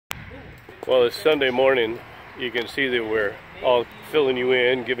Well, it's Sunday morning. You can see that we're all filling you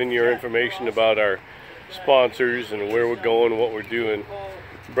in, giving your information about our sponsors and where we're going, what we're doing.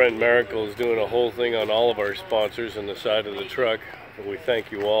 Brent Miracle is doing a whole thing on all of our sponsors on the side of the truck. We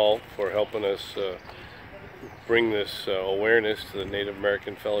thank you all for helping us bring this awareness to the Native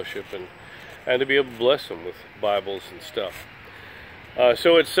American Fellowship and to be able to bless them with Bibles and stuff.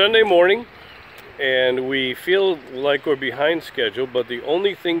 So it's Sunday morning, and we feel like we're behind schedule, but the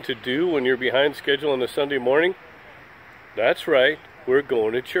only thing to do when you're behind schedule on a Sunday morning, that's right, we're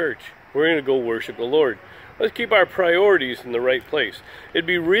going to church. We're going to go worship the Lord. Let's keep our priorities in the right place. It'd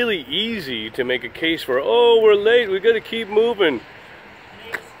be really easy to make a case for, oh, we're late, we've got to keep moving.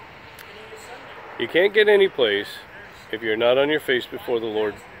 You can't get any place if you're not on your face before the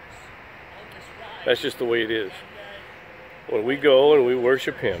Lord. That's just the way it is. When we go and we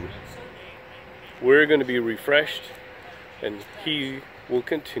worship Him, we're going to be refreshed, and He will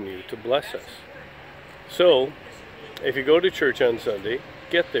continue to bless us. So, if you go to church on Sunday,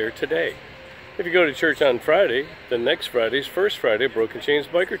 get there today. If you go to church on Friday, then next Friday's First Friday, Broken Chains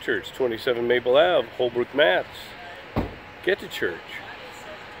Biker Church, 27 Maple Ave, Holbrook, Mass. Get to church.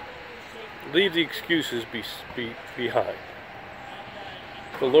 Leave the excuses behind.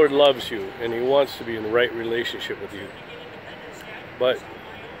 The Lord loves you, and He wants to be in the right relationship with you. But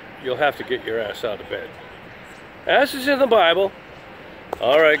you'll have to get your ass out of bed. As is in the Bible.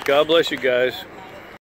 All right, God bless you guys.